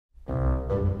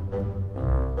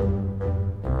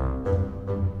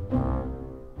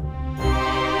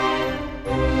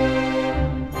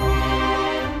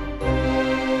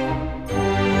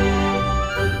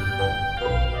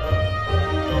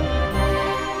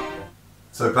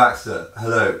So Baxter,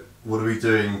 hello, what are we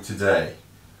doing today?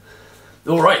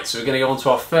 Alright, so we're going to go on to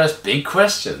our first big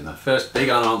question, the first big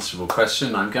unanswerable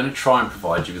question. I'm going to try and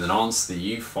provide you with an answer that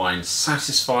you find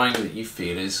satisfying, that you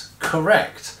feel is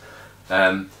correct.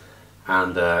 And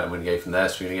we're going to go from there.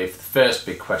 So we're going to go for the first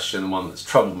big question, the one that's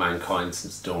troubled mankind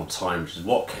since the dawn of time, which is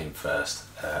what came first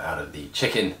out of the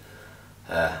chicken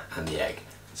and the egg.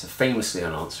 It's a famously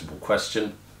unanswerable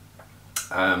question.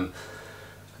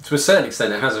 To a certain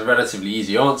extent it has a relatively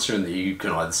easy answer in that you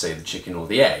can either say the chicken or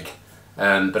the egg.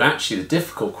 But actually the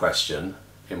difficult question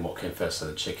in what came first, so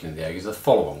the chicken and the egg, is the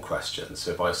follow-on question. So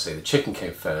if I say the chicken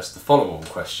came first, the follow-on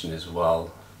question is,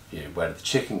 well, where did the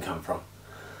chicken come from?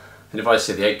 And if I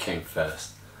say the egg came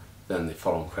first, then the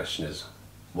follow-on question is,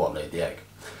 what laid the egg?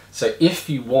 So if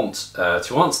you want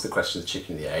to answer the question of the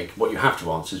chicken and the egg, what you have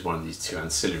to answer is one of these two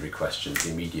ancillary questions, the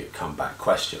immediate comeback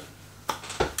question.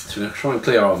 So we're going to try and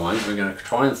clear our minds. We're going to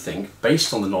try and think,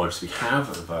 based on the knowledge we have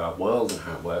of our world and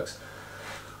how it works,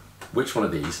 which one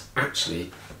of these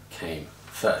actually came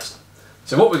first.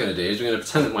 So what we're going to do is we're going to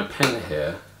pretend that my pen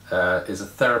here is a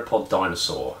theropod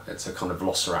dinosaur. It's a kind of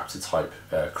velociraptor type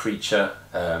creature.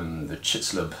 The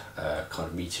Chicxulub kind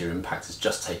of meteor impact has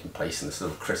just taken place and this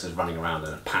little critter is running around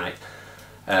in a panic.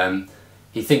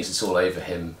 He thinks it's all over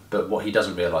him, but what he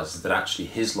doesn't realise is that actually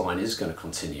his line is going to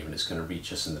continue and it's going to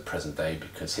reach us in the present day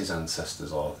because his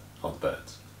ancestors are the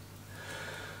birds.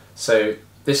 So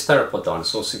this theropod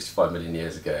dinosaur, 65 million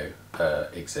years ago,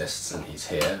 exists, and he's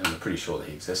here, and I'm pretty sure that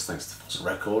he exists thanks to the fossil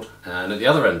record. And at the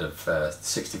other end of the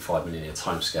 65 million year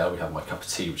timescale, we have my cup of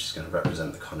tea, which is going to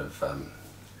represent the kind of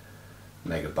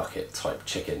mega bucket type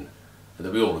chicken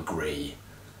that we all agree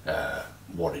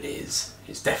what it is.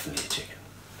 It's definitely a chicken.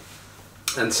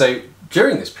 And so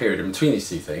during this period in between these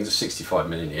two things, of 65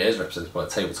 million years, represented by a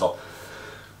tabletop,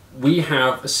 we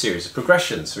have a series of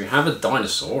progressions. So we have a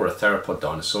dinosaur, a theropod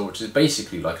dinosaur, which is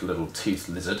basically like a little toothed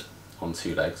lizard on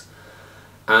two legs.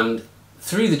 And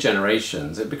through the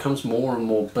generations, it becomes more and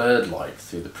more bird-like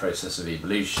through the process of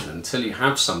evolution until you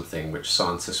have something which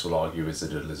scientists will argue, is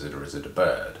it a lizard or is it a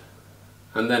bird?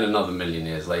 And then another million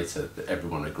years later,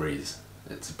 everyone agrees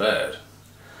it's a bird.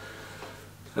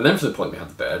 And then from the point we have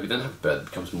the bird, we then have a bird that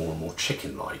becomes more and more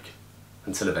chicken-like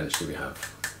until eventually we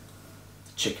have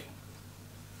the chicken.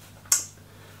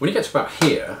 When you get to about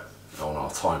here on our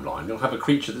timeline, you'll have a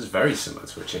creature that's very similar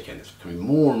to a chicken. It's becoming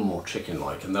more and more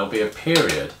chicken-like, and there'll be a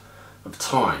period of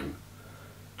time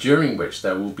during which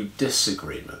there will be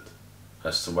disagreement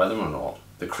as to whether or not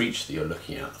the creature that you're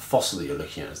looking at, the fossil that you're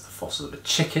looking at, is the fossil of a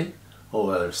chicken or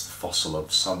whether it's the fossil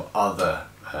of some other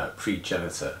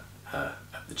progenitor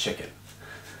of the chicken.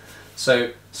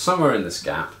 So somewhere in this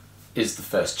gap is the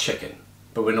first chicken,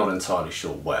 but we're not entirely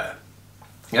sure where.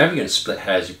 Now, if you're going to split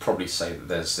hairs, you'd probably say that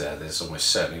there's almost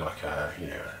certainly like a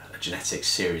genetic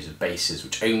series of bases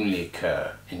which only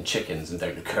occur in chickens and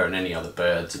don't occur in any other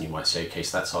birds, and you might say, okay,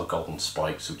 so that's our golden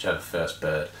spikes, so whichever first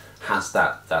bird has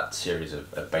that series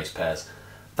of base pairs,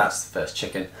 that's the first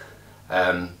chicken.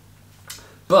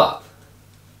 But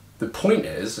the point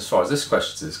is, as far as this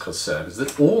question is concerned, is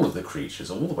that all of the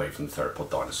creatures, all the way from the theropod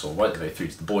dinosaur right the way through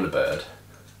to the boiler bird,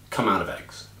 come out of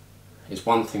eggs. It's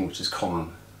one thing which is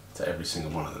common to every single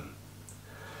one of them.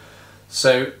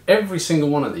 So every single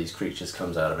one of these creatures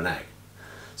comes out of an egg.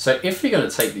 So if you're going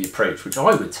to take the approach which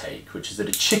I would take, which is that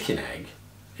a chicken egg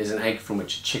is an egg from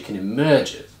which a chicken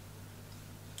emerges,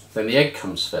 then the egg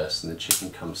comes first and the chicken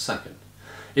comes second.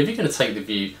 If you're going to take the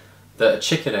view that a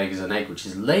chicken egg is an egg which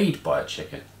is laid by a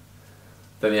chicken,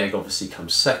 then the egg obviously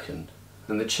comes second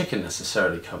and the chicken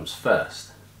necessarily comes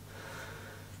first.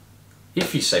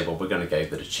 If you say, well, we're going to go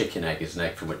that a chicken egg is an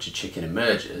egg from which a chicken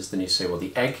emerges, then you say, well,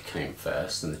 the egg came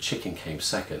first and the chicken came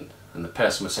second. And the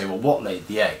person would say, well, what laid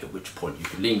the egg? At which point you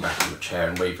could lean back in your chair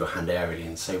and wave your hand airily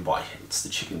and say, why, it's the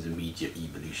chicken's immediate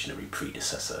evolutionary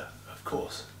predecessor, of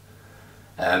course.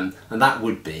 And that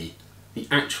would be the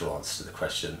actual answer to the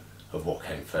question of what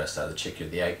came first out of the chicken or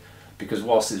the egg. Because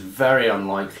whilst it's very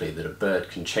unlikely that a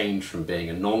bird can change from being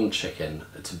a non-chicken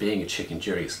to being a chicken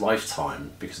during its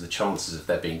lifetime, because the chances of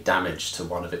there being damage to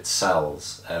one of its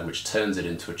cells, which turns it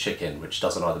into a chicken, which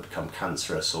doesn't either become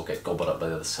cancerous or get gobbled up by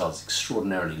the other cells, is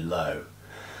extraordinarily low.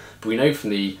 But we know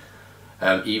from the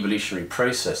evolutionary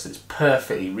process that it's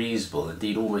perfectly reasonable,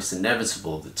 indeed almost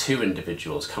inevitable, that two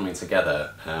individuals coming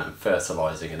together and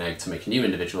fertilising an egg to make a new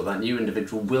individual, that new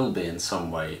individual will be in some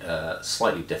way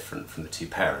slightly different from the two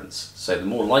parents. So the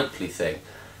more likely thing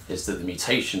is that the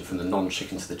mutation from the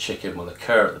non-chicken to the chicken will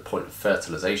occur at the point of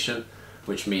fertilisation,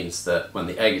 which means that when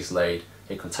the egg is laid,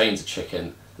 it contains a chicken,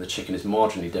 and the chicken is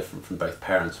marginally different from both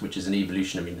parents, which is an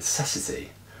evolutionary necessity.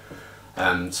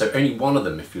 So only one of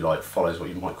them, if you like, follows what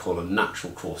you might call a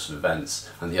natural course of events,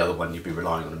 and the other one you'd be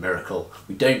relying on a miracle.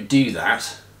 We don't do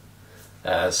that.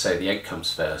 So the egg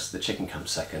comes first, the chicken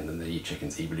comes second, and the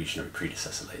chicken's evolutionary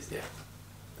predecessor lays the egg.